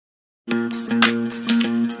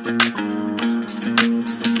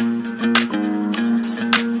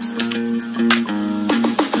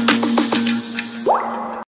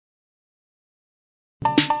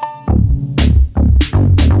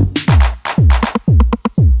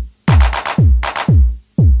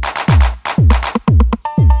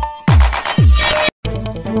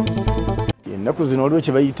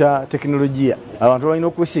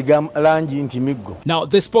Now,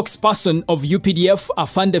 the spokesperson of UPDF,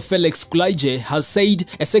 Afande Felix Kulaigye, has said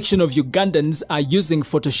a section of Ugandans are using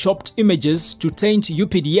photoshopped images to taint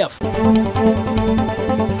UPDF.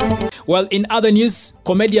 Well, in other news,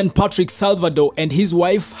 comedian Patrick Salvador and his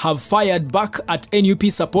wife have fired back at NUP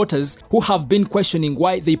supporters who have been questioning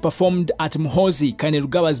why they performed at Muhoozi,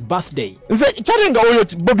 Kainerugaba's birthday.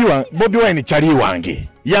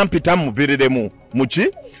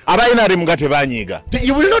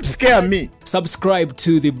 You will not scare me. Subscribe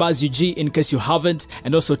to the Buzz UG in case you haven't,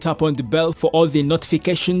 and also tap on the bell for all the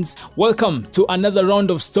notifications. Welcome to another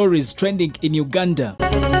round of stories trending in Uganda.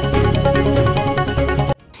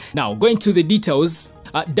 Now, going to the details,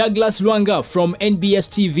 Douglas Lwanga from NBS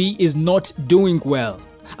TV is not doing well.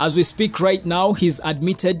 As we speak right now, he's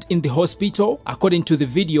admitted in the hospital, according to the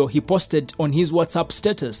video he posted on his WhatsApp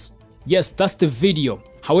status. Yes, that's the video.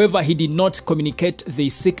 However, he did not communicate the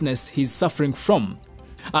sickness he's suffering from.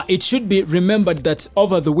 It should be remembered that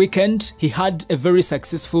over the weekend, he had a very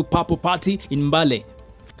successful purple party in Mbale.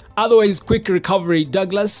 Otherwise, quick recovery,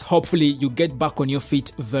 Douglas. Hopefully, you get back on your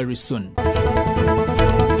feet very soon.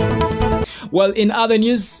 Well, in other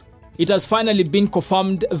news, it has finally been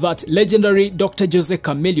confirmed that legendary Dr. Jose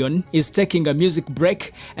Chameleone is taking a music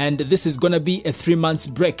break, and this is gonna be a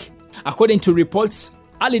 3-month break. According to reports,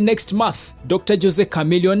 early next month, Dr. Jose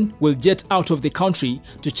Chameleone will jet out of the country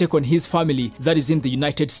to check on his family that is in the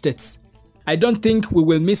United States. I don't think we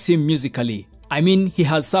will miss him musically. I mean, he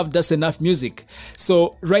has served us enough music.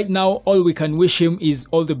 So right now, all we can wish him is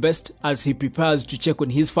all the best as he prepares to check on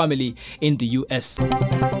his family in the US.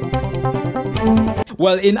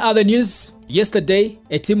 Well, in other news, yesterday,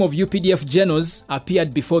 a team of UPDF generals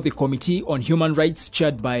appeared before the Committee on Human Rights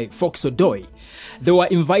chaired by Fox Odoi. They were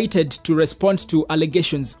invited to respond to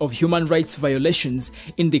allegations of human rights violations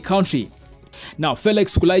in the country. Now,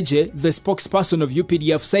 Felix Kulaigye, the spokesperson of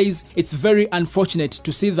UPDF, says it's very unfortunate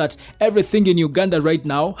to see that everything in Uganda right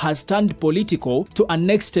now has turned political to an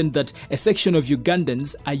extent that a section of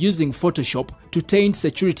Ugandans are using Photoshop to taint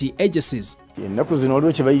security agencies. Ennaku zino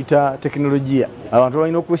waliwo kye bayita tekinologiya abantu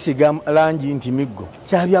balina okusiga langi nti miggo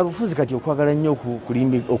kyabyabufuzi kati okwagala nnyo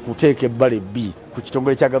okuteeka ebbala ebbi ku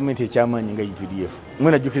kitongole kya gavumenti ekyamaanyi nga UPDF.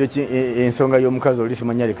 Mwe najjukira ensonga y'omukazi oli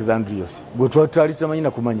simanyi Alexandrios gwe twali tutamanyi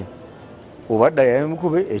na kumanya obadda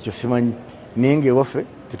yamukube ekyo simanyi ninge ewaffe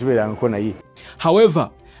tetubeerangako naye. However,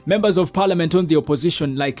 members of parliament on the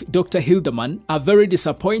opposition like Dr. Hildeman are very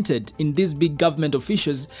disappointed in these big government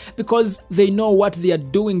officials because they know what they are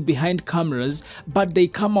doing behind cameras, but they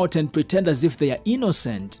come out and pretend as if they are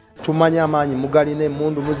innocent. Tumanya amanyi mugaline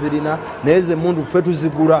mundu muzirina neze mundu ffe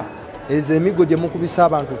tuzigula ezo emigo gye mukubisa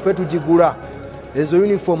abantu ffe tugigula ezo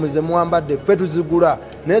uniform ze muwambadde ffe tuzigula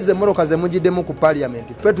neze moroka ze mugiddemu ku parliament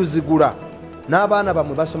ffe tuzigula n'abaana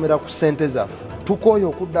bamwe basomera ku ssente zaffe. Tukoyo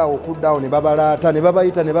okuddaawo ne babalaata ne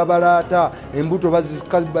babayita ne babalaata embuto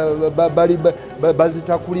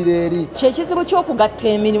bazitakulira eri. Kyekizibu ky'okugatta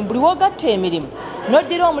emirimu, buli w'ogatta emirimu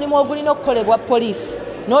n'oddira omulimu ogulina okukolebwa poliisi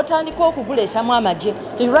n'otandika okugula ekyamu amagye.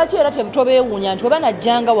 Lwaki era tobeewuunya nti oba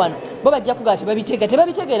najjanga wano bo bajja kugaa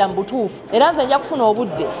tebabitegeera mu butuufu. Era nze nja kufuna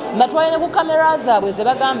obudde mbatwale ne ku kamera zaabwe ze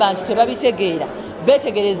bagamba nti tebabitegeera,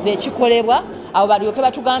 beetegereza ekikolebwa abo balyoke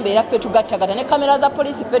batugamba era ffe tugattagatta ne kamera za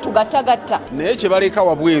poliisi ffe tugattagatta. Naye kye baleka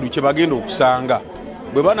wabweru kye bagenda okusanga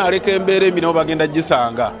bwe banaaleka embeera embi nabo bagenda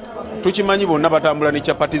gisanga. Tukimanyi bonna batambula ne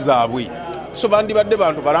kyapati zaabwe, so bandibadde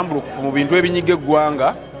bantu balambulukufu mu bintu ebinyiga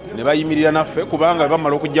eggwanga ne bayimirira naffe kubanga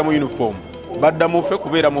bamala okujja mu uniform baddamu ffe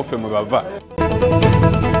kubeeramu ffe mwe bava.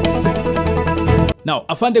 Now,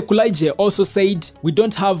 Afande Kulaigye also said, we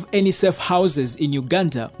don't have any safe houses in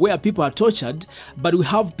Uganda where people are tortured, but we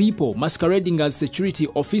have people masquerading as security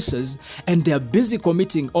officers and they are busy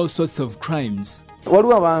committing all sorts of crimes.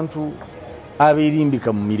 Waliwo abantu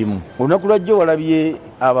abeerimbika mu mirimu. Olunaku lwajjo walabye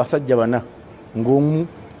abasajja bana ng'omu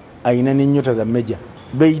ayina n'ennyota za meja.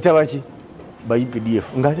 Beeyita baki? Ba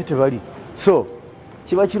UPDF ng'ate tebali. So,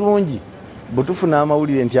 kiba kirungi bwe tufuna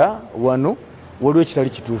amawulire nti wano waliwo ekitali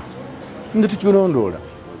kituufu. Nde tukirondoola.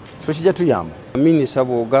 So kijja tuyamba. Minisita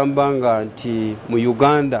bw'ogamba nga nti mu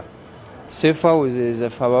Uganda safe houses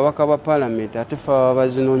ffe ababaka ba parliament ate ffe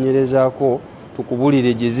abazinoonyerezaako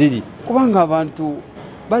tukubulire gye ziri. Kubanga abantu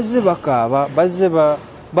bazze bakaaba, bazze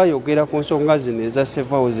bayogera ku nsonga zino eza safe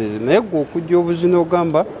houses naye gwe okujja obuzina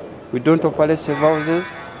ogamba we don't operate safe houses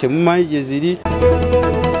temumanyi gye ziri.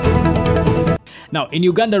 Now, in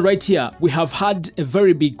Uganda right here, we have had a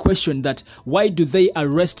very big question that why do they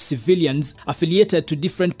arrest civilians affiliated to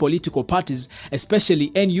different political parties,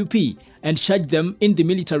 especially NUP, and charge them in the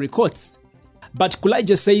military courts? But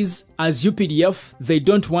Kulaigye says, as UPDF, they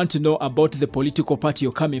don't want to know about the political party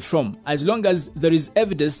you're coming from. As long as there is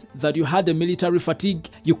evidence that you had a military fatigue,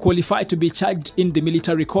 you qualify to be charged in the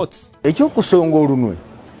military courts. Ekyokusonga olunwe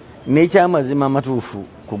n'ekyamazima amatuufu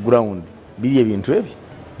ku ground biri ebintu ebyo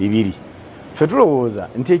bibiri. Ffe tulowooza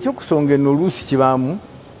nti ekyokusonga eno oluusi kibaamu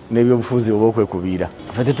n'ebyobufuzi oba okwekubiira.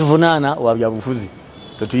 Ffe tetuvunaana wa byabufuzi,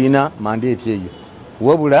 tetulina mandeeti eyo.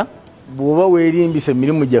 Wabula bw'oba weerimbisa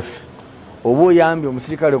emirimu gyaffe oba oyambye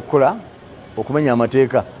omusirikale okukola okumenya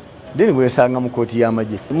amateeka then bwesanga mu kooti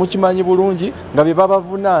y'amagye. Mukimanyi bulungi nga bye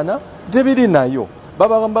babavunaana tebiri nayo.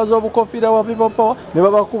 Babambaza obukofiira wa people power ne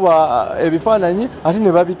babakuba ebifaananyi ate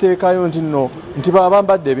ne babiteekayo nti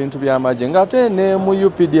babambadde ebintu by'amagye ng'ate ne mu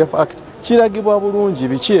UPDF Act kiragibwa bulungi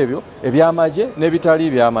biki ebyo eby'amagye n'ebitali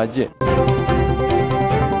by'amagye.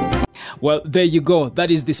 Well, there you go.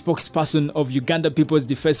 That is the spokesperson of Uganda People's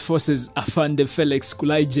Defense Forces, Afande Felix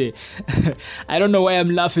Kulaigye. I don't know why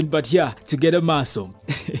I'm laughing, but yeah, to get a muscle.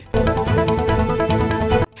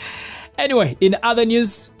 Anyway, in other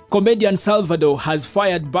news, comedian Salvador has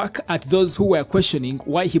fired back at those who were questioning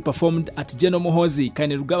why he performed at General Muhoozi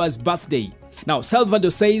Kainerugaba's birthday. Now,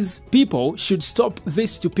 Salvador says people should stop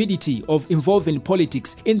this stupidity of involving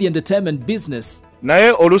politics in the entertainment business.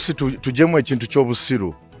 Naye olusi tujemu ekintu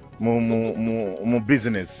ky'obusiru mu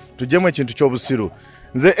business. Tujemu ekintu ky'obusiru.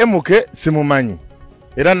 Nze MK simumanyi.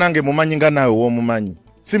 Era nange mumanyi nga nawe w'omumanyi.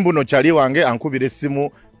 Simbuno kyali wange ankubira essimu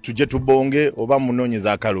tujje tubonge oba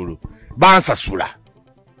munoonyeza akalulu. Bansasula.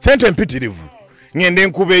 Sente mpitirivu. Ngende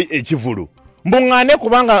nkube ekivulu. Mbuŋŋaane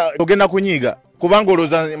kubanga ogenda kunyiiga. Kubanga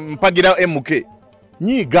oloza mpagira MK.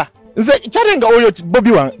 Nyiiga. Nze kyalenga oyo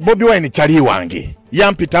Bobi Wine kyali wange.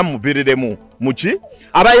 Yampita mubiriremu muki.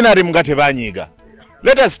 Abayinari mga tebanyiiga.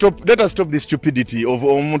 Let us stop this stupidity of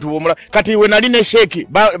omuntu omula. Kati we nali ne sheki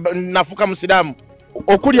nafuka musiramu.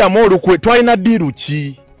 Okulya mu olukwe twalina ddiru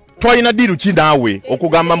ki? Twalina ddiru ki naawe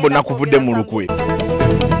okugamba mbo nakuvudde mu lukwe?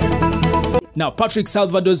 Now, Patrick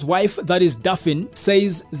Salvador's wife, that is Daphne,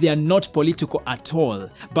 says they are not political at all,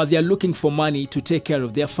 but they are looking for money to take care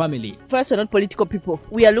of their family. First, we're not political people.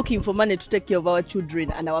 We are looking for money to take care of our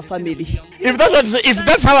children and our family. If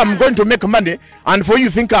that's how I'm going to make money, and for you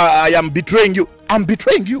think I am betraying you, I'm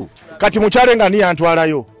betraying you. Kati mucharenga ni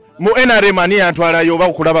antwalayo. Mu NRM ni antwalayo ba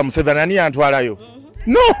okulaba Museveni ni antwalayo.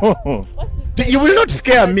 No. You will not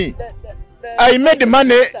scare me. I made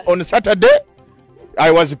money on Saturday. I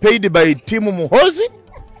was paid by Team Muhoozi.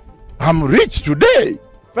 I'm rich today.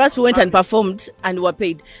 First, we went and performed and were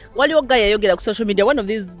paid. While your guy yogera ku social media, one of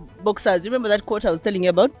these boxers, you remember that quote I was telling you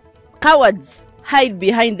about? Cowards hide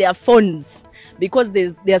behind their phones because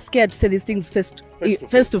they are scared to say these things face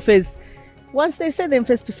to face. Once they say them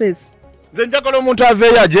face to face. Zenjakalo omuntu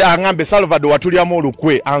aveeyo aje angambe Salvador watulyamu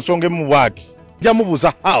olukwe ansonge mu bwati.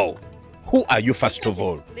 Jamubuuza how? Who are you first of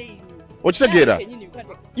all? Okitegeera?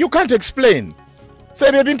 You can't explain.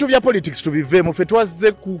 Sebe ebintu bya politics tubiveemu ffe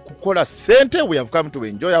twazze kukola sente. We have come to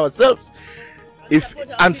enjoy ourselves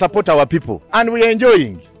and support our people, and we are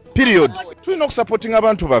enjoying. Period. Tulina okusupporting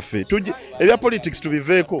abantu baffe. Ebya politics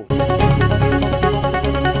tubiveeko.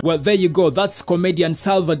 Well, there you go. That's comedian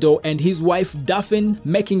Salvador and his wife Daphne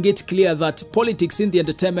making it clear that politics in the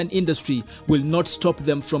entertainment industry will not stop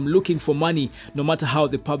them from looking for money, no matter how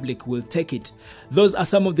the public will take it. Those are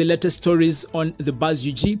some of the latest stories on the Buzz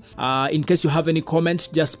UG. In case you have any comments,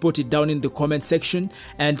 just put it down in the comment section.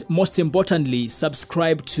 And most importantly,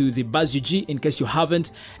 subscribe to the Buzz UG in case you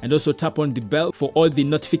haven't, and also tap on the bell for all the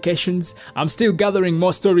notifications. I'm still gathering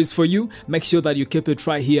more stories for you. Make sure that you keep it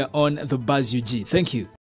right here on the Buzz UG. Thank you.